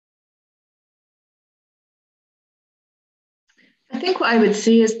I think what I would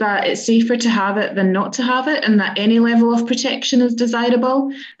say is that it's safer to have it than not to have it, and that any level of protection is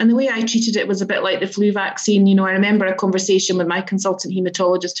desirable. And the way I treated it was a bit like the flu vaccine. You know, I remember a conversation with my consultant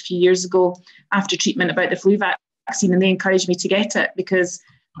hematologist a few years ago after treatment about the flu vaccine, and they encouraged me to get it because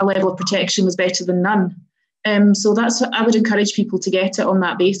a level of protection was better than none. So that's what I would encourage people to get it on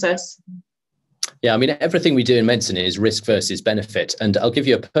that basis. Yeah, I mean, everything we do in medicine is risk versus benefit. And I'll give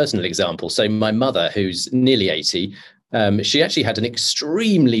you a personal example. So my mother, who's nearly 80, she actually had an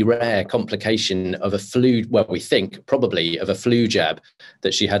extremely rare complication of a flu, well, we think probably of a flu jab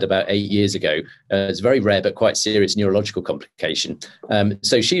that she had about 8 years ago. It's very rare, but quite serious neurological complication.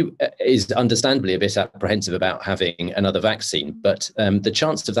 So she is understandably a bit apprehensive about having another vaccine, but the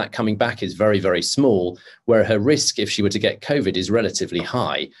chance of that coming back is very, very small, where her risk, if she were to get COVID, is relatively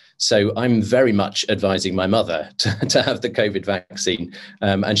high. So I'm very much advising my mother to have the COVID vaccine,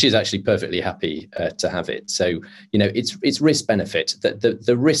 and she's actually perfectly happy to have it. So, you know, it's risk benefit.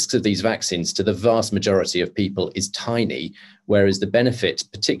 The risks of these vaccines to the vast majority of people is tiny, whereas the benefit,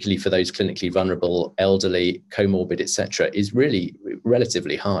 particularly for those clinically vulnerable, elderly, comorbid, etc., is really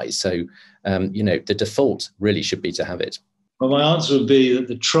relatively high. So, you know, the default really should be to have it. Well, my answer would be that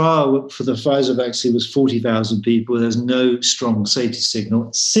the trial for the Pfizer vaccine was 40,000 people. There's no strong safety signal.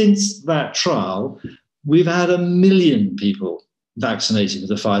 Since that trial, we've had 1 million people vaccinated with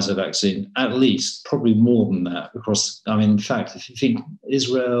the Pfizer vaccine, at least, probably more than that across. I mean, in fact, if you think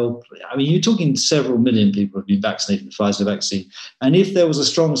Israel, I mean, you're talking several million people have been vaccinated with the Pfizer vaccine. And if there was a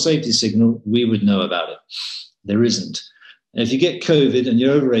strong safety signal, we would know about it. There isn't. And if you get COVID and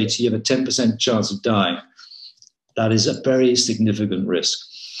you're over 80, you have a 10% chance of dying. That is a very significant risk.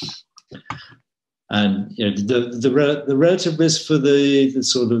 And you know, the relative risk for the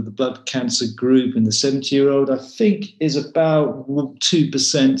sort of the blood cancer group in the 70-year-old, I think, is about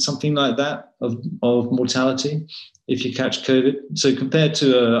 2%, something like that, of mortality if you catch COVID. So compared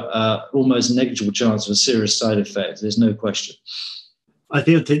to a almost negligible chance of a serious side effect, there's no question. I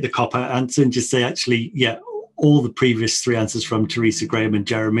think I'll take the cop-out answer and just say, actually, yeah, all the previous three answers from Teresa, Graham and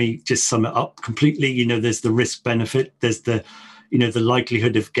Jeremy just sum it up completely. You know, there's the risk benefit, there's the, you know, the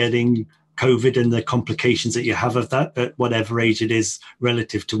likelihood of getting COVID and the complications that you have of that at whatever age it is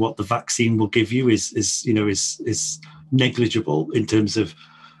relative to what the vaccine will give you is negligible in terms of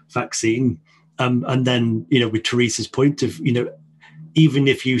vaccine. And then, you know, with Teresa's point of, you know, even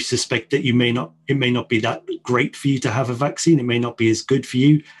if you suspect that it may not be that great for you to have a vaccine, it may not be as good for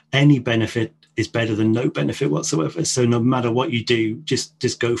you, any benefit is better than no benefit whatsoever. So no matter what you do,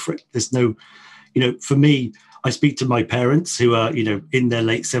 just go for it. There's no, you know, for me, I speak to my parents who are, you know, in their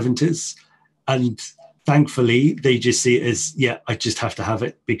late 70s, and thankfully they just see it as, yeah, I just have to have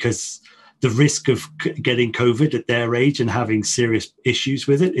it, because the risk of getting COVID at their age and having serious issues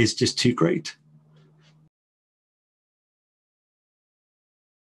with it is just too great.